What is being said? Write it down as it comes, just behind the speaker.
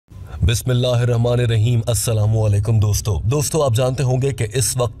बिस्मिल्लाहिर्रहमानिर्रहीम। अस्सलामुअलैकुम दोस्तों आप जानते होंगे कि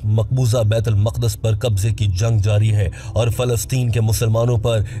इस वक्त मकबूजा बैतुल मक़दस पर कब्जे की जंग जारी है और फ़लस्तीन के मुसलमानों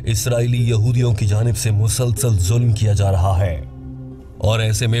पर इसराइली यहूदियों की जानिब से मुसलसल जुल्म किया जा रहा है। और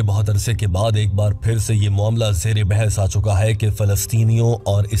ऐसे में बहुत अरसे के बाद एक बार फिर से ये मामला ज़ेर बहस आ चुका है कि फ़लस्तीनियों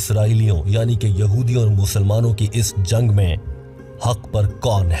और इसराइलियों यानी कि यहूदियों और मुसलमानों की इस जंग में हक पर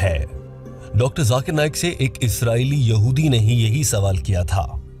कौन है। डॉक्टर जाकिर नाइक से एक इसराइली यहूदी ने ही यही सवाल किया था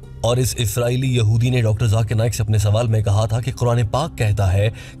और इस इसराइली यहूदी ने डॉक्टर जाकिर नाइक से अपने सवाल में कहा था कि कुरान पाक कहता है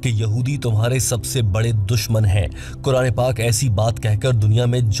कि यहूदी तुम्हारे सबसे बड़े दुश्मन हैं। कुरान पाक ऐसी बात कहकर दुनिया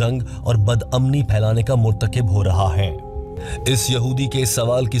में जंग और बदअमनी फैलाने का मुर्तकिब हो रहा है। इस यहूदी के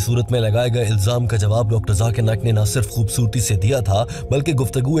सवाल की सूरत में लगाए गए इल्जाम का जवाब डॉक्टर जाकिर नाइक ने न सिर्फ खूबसूरती से दिया था बल्कि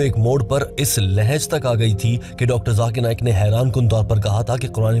गुफ्तगू एक मोड़ पर इस लहज तक आ गई थी कि डॉक्टर जाकिर नाइक ने हैरानकुन तौर पर कहा था कि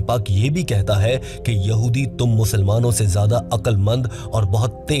कुरान पाक ये भी कहता है कि यहूदी तुम मुसलमानों से ज्यादा अक्लमंद और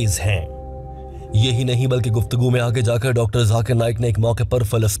बहुत तेज हैं। यही नहीं बल्कि गुफ्तगू में आगे जाकर डॉक्टर जाकिर नाइक ने एक मौके पर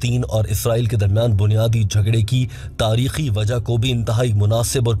फ़लस्तीन और इसराइल के दरमियान बुनियादी झगड़े की तारीखी वजह को भी इंतहाई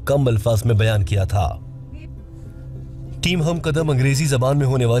मुनासिब और कम अल्फाज में बयान किया था। टीम हम कदम अंग्रेजी जबान में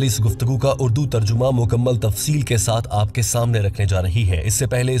होने वाली इस गुफ्तगू का उर्दू तर्जुमा मुकम्मल तफसील के साथ आपके सामने रखने जा रही है। इससे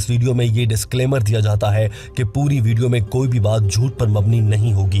पहले इस वीडियो में ये डिस्क्लेमर दिया जाता है कि पूरी वीडियो में कोई भी बात झूठ पर मबनी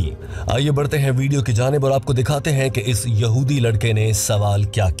नहीं होगी। आइए बढ़ते हैं वीडियो की जानिब और आपको दिखाते हैं कि इस यहूदी लड़के ने सवाल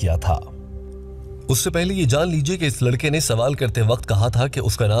क्या किया था। उससे पहले ये जान लीजिए कि इस लड़के ने सवाल करते वक्त कहा था कि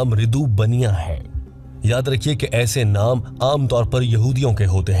उसका नाम रिदू बनिया है। याद रखिए कि ऐसे नाम आमतौर पर यहूदियों के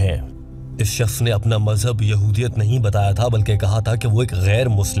होते हैं। इस शख्स ने अपना मजहब यहूदियत नहीं बताया था बल्कि कहा था कि वो एक गैर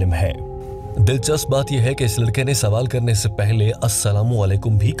मुस्लिम है। दिलचस्प बात यह है कि इस लड़के ने सवाल करने से पहले अस्सलामु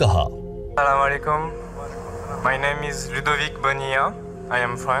अलैकुम भी कहा। My name is Ludovic Bonilla. I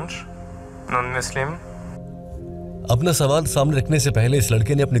am French, non-Muslim. अपना सवाल सामने रखने से पहले इस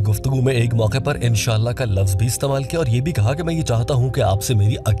लड़के ने अपनी गुफ्तगू में एक मौके पर इंशाअल्लाह का लफ्ज भी इस्तेमाल किया और ये भी कहा कि मैं ये चाहता हूँ कि आपसे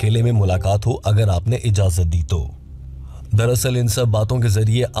मेरी अकेले में मुलाकात हो अगर आपने इजाजत दी तो। दरअसल इन सब बातों के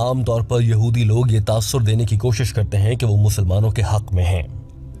जरिए आम तौर पर यहूदी लोग ये तासुर देने की कोशिश करते हैं कि वो मुसलमानों के हक में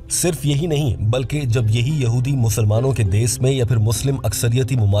हैं। सिर्फ यही नहीं बल्कि जब यही यहूदी मुसलमानों के देश में या फिर मुस्लिम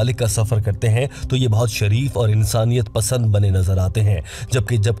अक्सरियती ममालिक का सफ़र करते हैं तो ये बहुत शरीफ और इंसानियत पसंद बने नजर आते हैं,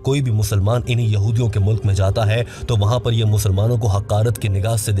 जबकि जब कोई भी मुसलमान इन्हीं यहूदियों के मुल्क में जाता है तो वहाँ पर ये मुसलमानों को हकारत की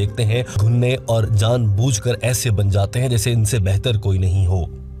निगाह से देखते हैं, घुनने और जानबूझकर ऐसे बन जाते हैं जैसे इनसे बेहतर कोई नहीं हो।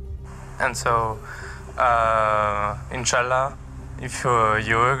 Inshallah, if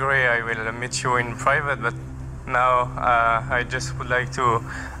you agree, I will meet you in private. But now I just would like to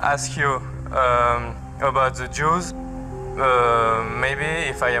ask you about the Jews. Maybe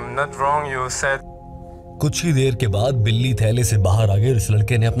if I am not wrong, you said. कुछ ही देर के बाद बिल्ली थैले से बाहर आ गए। इस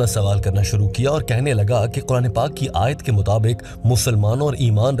लड़के ने अपना सवाल करना शुरू किया और कहने लगा कि कुरान पाक की आयत के मुताबिक मुसलमानों और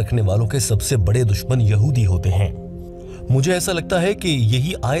ईमान रखने वालों के सबसे बड़े दुश्मन यहूदी होते हैं। मुझे ऐसा लगता है कि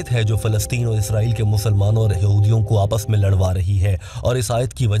यही आयत है जो फ़लस्तीन और इसराइल के मुसलमानों और यहूदियों को आपस में लड़वा रही है और इस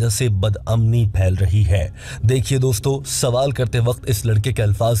आयत की वजह से बदअमनी फैल रही है। देखिए दोस्तों, सवाल करते वक्त इस लड़के के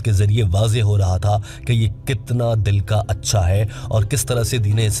अल्फाज के जरिए वाज़ेह हो रहा था कि ये कितना दिल का अच्छा है और किस तरह से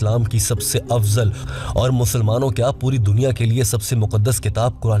दीन इस्लाम की सबसे अफजल और मुसलमानों क्या पूरी दुनिया के लिए सबसे मुक़द्दस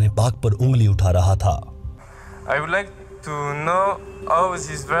किताब कुरान पाक पर उंगली उठा रहा था। I would like to know how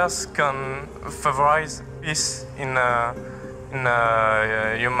this verse can favorize peace in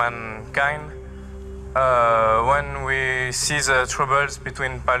humankind when we see the troubles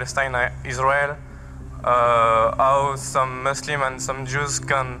between Palestine and Israel, how some Muslims and some Jews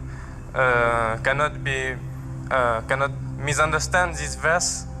cannot misunderstand this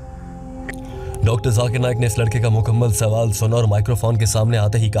verse. Doctor Zakir Naik ने इस लड़के का मुकम्मल सवाल सुना और microphone के सामने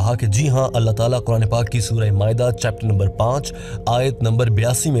आते ही कहा कि जी हाँ, अल्लाह ताला कुरान पाक की सूरह माइदा चैप्टर नंबर 5 आयत नंबर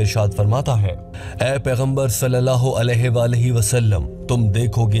 82 में इरशाद फरमाता है, ऐ पैगंबर सल्लल्लाहु अलैहि वसल्लम, तुम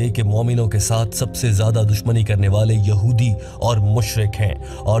देखोगे कि मोमिनों के साथ सबसे ज्यादा दुश्मनी करने वाले यहूदी और मुशरिक हैं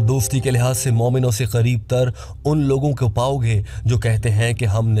और दोस्ती के लिहाज से मोमिनों से करीब तर उन लोगों को पाओगे जो कहते हैं कि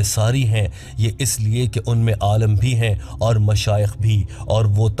हम निसारी हैं, ये इसलिए कि उनमें आलम भी हैं और मशाइख भी और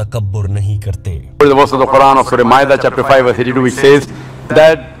वो तकब्बुर नहीं करते। The verse of the Quran of Surah Maida chapter 5 verse 82 which says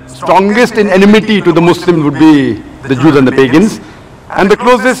that strongest in enmity to the Muslims would be the Jews and the pagans and the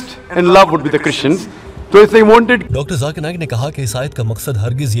closest in love would be the Christians. So if they wanted. Doctor Zakir Naik ने कहा कि इस आयत का मकसद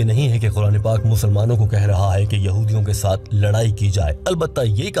हरगिज ये नहीं है कि कुरान पाक मुसलमानों को कह रहा है कि यहूदियों के साथ लड़ाई की जाए, अलबत्ता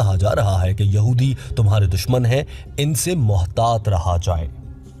ये कहा जा रहा है कि यहूदी तुम्हारे दुश्मन हैं, इनसे मोहतात रहा जाए।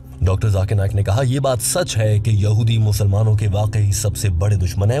 डॉक्टर जाकिर नाइक ने कहा, यह बात सच है कि यहूदी मुसलमानों के वाकई सबसे बड़े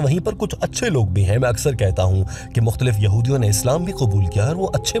दुश्मन हैं, वहीं पर कुछ अच्छे लोग भी हैं। मैं अक्सर कहता हूं कि मुख्तलिफ यहूदियों ने इस्लाम भी कबूल किया और वो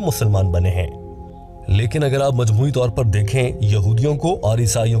अच्छे मुसलमान बने हैं। लेकिन अगर आप मजमूई तौर पर देखें यहूदियों को और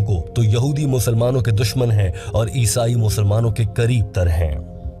ईसाइयों को, तो यहूदी मुसलमानों के दुश्मन हैं और ईसाई मुसलमानों के करीब तर हैं।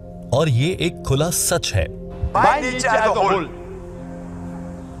 और ये एक खुला सच है। By nature as a whole,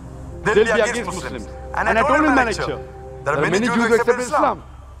 they'll be against Muslims. And I told you in my lecture, there are many Jews who accept Islam.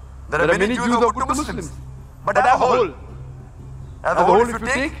 There are many Jews who are good to Muslims. But as a whole, if you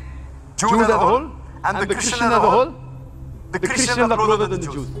take Jews as a whole and the Christians as a whole, the Christians are closer than the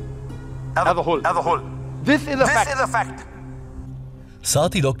Jews. As a whole. This is a fact.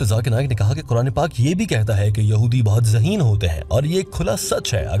 साथ ही doctor Zakir Naik ने कहा कि कुरान पाक ये भी कहता है कि यहूदी बहुत ज़हीन होते हैं, और ये एक खुला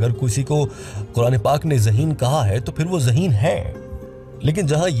सच है। अगर किसी को कुरान पाक ने ज़हीन कहा है तो फिर वो ज़हीन है। लेकिन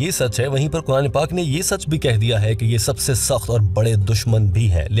जहां ये सच है, वहीं पर कुरान पाक ने ये सच भी कह दिया है कि ये सबसे सख्त और बड़े दुश्मन भी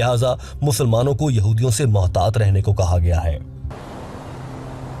है। लिहाजा मुसलमानों को यहूदियों से मोहतात रहने को कहा गया है।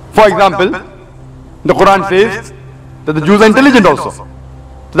 For example, the Quran says that the Jews are intelligent also. So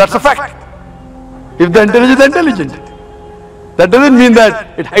that's a fact. If the intelligent are intelligent, that doesn't mean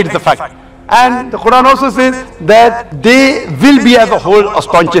that it hides the fact. And the Quran also says that they will be as a whole a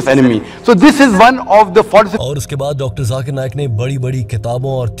staunchest enemy. So this is one of the 40. और उसके बाद doctor Zakir Naik ने बड़ी बड़ी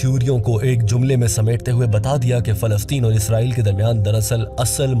किताबों और थ्योरियों को एक जुमले में समेटते हुए बता दिया कि फलस्तीन और इसराइल के दरमियान दरअसल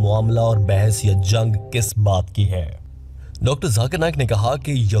असल मामला और बहस या जंग किस बात की है। डॉक्टर जाकिर नाइक ने कहा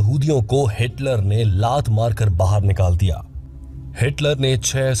कि यहूदियों को हिटलर ने लात मारकर बाहर निकाल दिया। हिटलर ने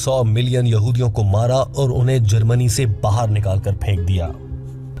 600 मिलियन यहूदियों को मारा और उन्हें जर्मनी से बाहर निकालकर फेंक दिया।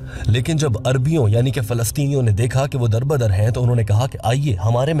 लेकिन जब अरबियों यानी कि फलस्तीनियों ने देखा कि वो दरबदर हैं, तो उन्होंने कहा कि आइए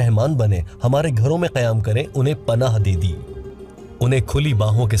हमारे मेहमान बने, हमारे घरों में क़याम करें। उन्हें पनाह दे दी, उन्हें खुली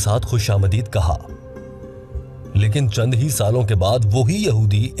बाहों के साथ खुशामदीद कहा। लेकिन चंद ही सालों के बाद वही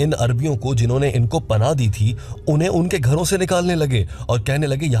यहूदी इन अरबियों को जिन्होंने इनको पनाह दी थी, उन्हें उनके घरों से निकालने लगे और कहने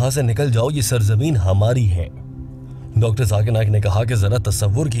लगे यहां से निकल जाओ, ये सरजमीन हमारी है। डॉक्टर जाकिर नाइक ने कहा कि जरा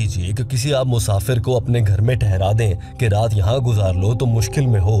तसव्वुर कीजिए कि किसी आप मुसाफिर को अपने घर में ठहरा दें कि रात यहाँ गुजार लो तो मुश्किल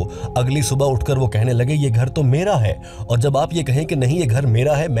में हो, अगली सुबह उठकर वो कहने लगे ये घर तो मेरा है, और जब आप ये कहें कि नहीं ये घर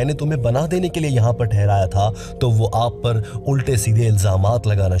मेरा है, मैंने तुम्हें पनाह देने के लिए यहाँ पर ठहराया था, तो वो आप पर उल्टे सीधे इल्जामात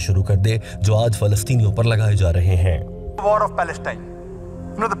लगाना शुरू कर दे जो आज फलस्तीनियों पर लगाए जा रहे हैं। War of Palestine.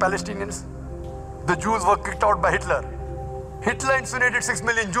 You know the Palestinians? The Jews were kicked out by Hitler. Hitler incinerated 6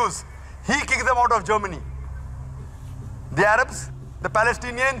 million Jews. He kicked them out of Germany. The Arabs, the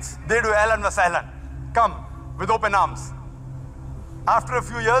Palestinians, they do ahlan wa sahlan, come with open arms. After a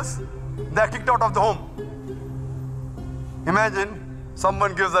few years, they are kicked out of the home. Imagine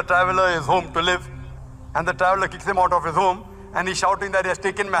someone gives a traveler his home to live, and the traveler kicks him out of his home, and he's shouting that he has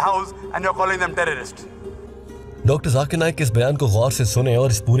taken my house, and you're calling them terrorists. Doctor Zakir Naik के इस बयान को गौर से सुने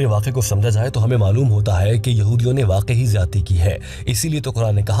और इस पूरे वाक़े को समझा जाए तो हमें मालूम होता है कि यहूदियों ने वाकई ज्यादती की है। इसीलिए तो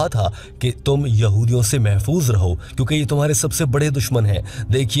कुरान ने कहा था कि तुम यहूदियों से महफूज रहो, क्योंकि ये तुम्हारे सबसे बड़े दुश्मन हैं।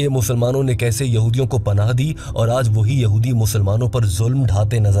 देखिए मुसलमानों ने कैसे यहूदियों को पनाह दी और आज वही यहूदी मुसलमानों पर जुल्म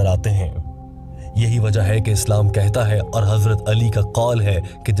ढाते नजर आते हैं। यही वजह है कि इस्लाम कहता है और हजरत अली का कौल है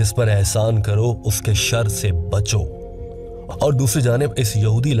कि जिस पर एहसान करो उसके शर से बचो। और दूसरी जानिब इस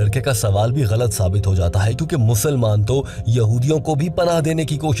यहूदी लड़के का सवाल भी गलत साबित हो जाता है, क्योंकि मुसलमान तो यहूदियों को भी पनाह देने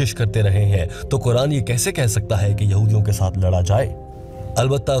की कोशिश करते रहे हैं, तो कुरान ये कैसे कह सकता है कि यहूदियों के साथ लड़ा जाए।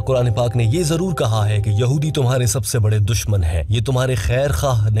 अलबत्ता कुरान पाक ने ये जरूर कहा है कि यहूदी तुम्हारे सबसे बड़े दुश्मन हैं, ये तुम्हारे खैर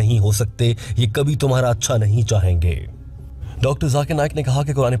खाह नहीं हो सकते, ये कभी तुम्हारा अच्छा नहीं चाहेंगे। डॉक्टर जाकिर नाइक ने कहा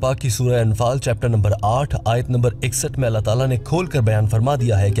कि कुरान पाक की सूरह अनफाल चैप्टर नंबर 8 आयत नंबर 61 में अल्लाह ताला ने खोलकर बयान फरमा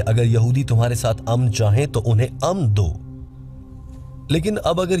दिया है कि अगर यहूदी तुम्हारे साथ अमन चाहें तो उन्हें अमन दो। लेकिन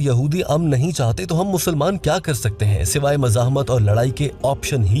अब अगर यहूदी अमन नहीं चाहते तो हम मुसलमान क्या कर सकते हैं सिवाय मज़ाहमत और लड़ाई के?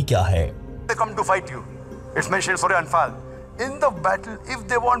 ऑप्शन ही क्या है? They come to fight you. It's mentioned in Surah Anfal. In the battle, if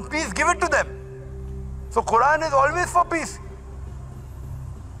they want peace, give it to them. So Quran is always for peace.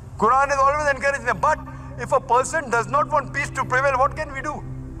 Quran is always encouraging them. But if a person does not want peace to prevail, what can we do?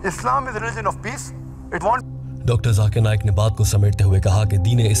 Islam is a religion of peace. It wants. Doctor Zakir Naik ने बात को समेटते हुए कहा कि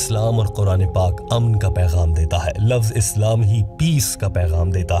दीन इस्लाम और कुरान पाक अमन का पैगाम देता है। लफ्ज इस्लाम ही पीस का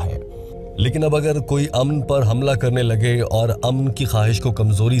पैगाम देता है। लेकिन अब अगर कोई अमन पर हमला करने लगे और अमन की ख्वाहिश को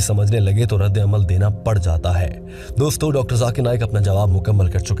कमजोरी समझने लगे तो रद्द अमल देना पड़ जाता है। दोस्तों, डॉक्टर जाकिर नाइक अपना जवाब मुकम्मल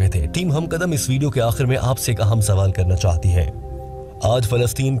कर चुके थे। टीम हम कदम इस वीडियो के आखिर में आपसे एक अहम सवाल करना चाहती है। आज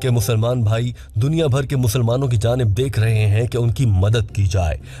फलस्तीन के मुसलमान भाई दुनिया भर के मुसलमानों की जानिब देख रहे हैं कि उनकी मदद की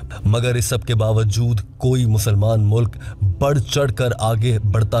जाए, मगर इस सब के बावजूद कोई मुसलमान मुल्क बढ़ चढ़ कर आगे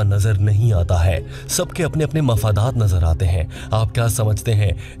बढ़ता नजर नहीं आता है। सबके अपने अपने मफादात नजर आते हैं। आप क्या समझते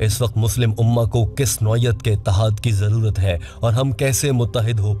हैं इस वक्त मुस्लिम उम्मा को किस नौयत के इत्तेहाद की ज़रूरत है और हम कैसे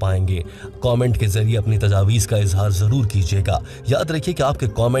मुत्तहिद हो पाएंगे? कमेंट के जरिए अपनी तजावीज़ का इजहार ज़रूर कीजिएगा। याद रखिए कि आपके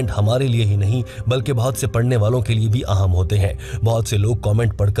कमेंट हमारे लिए ही नहीं बल्कि बहुत से पढ़ने वालों के लिए भी अहम होते हैं। बहुत से लोग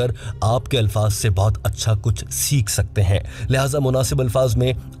कमेंट पढ़कर आपके अल्फाज से बहुत अच्छा कुछ सीख सकते हैं। लिहाजा मुनासिब अल्फाज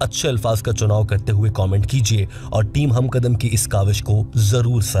में अच्छे अल्फाज का चुनाव करते हुए कमेंट कीजिए और टीम हम कदम की इस काविश को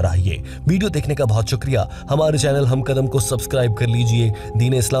जरूर सराहिए। वीडियो देखने का बहुत शुक्रिया। हमारे चैनल हम कदम को सब्सक्राइब कर लीजिए।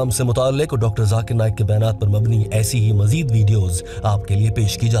 दीन इस्लाम से मुताल्लिक और डॉक्टर जाकिर नाइक के बयानात पर मबनी ऐसी ही मजीद वीडियोस आपके लिए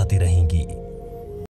पेश की जाती रहेंगी।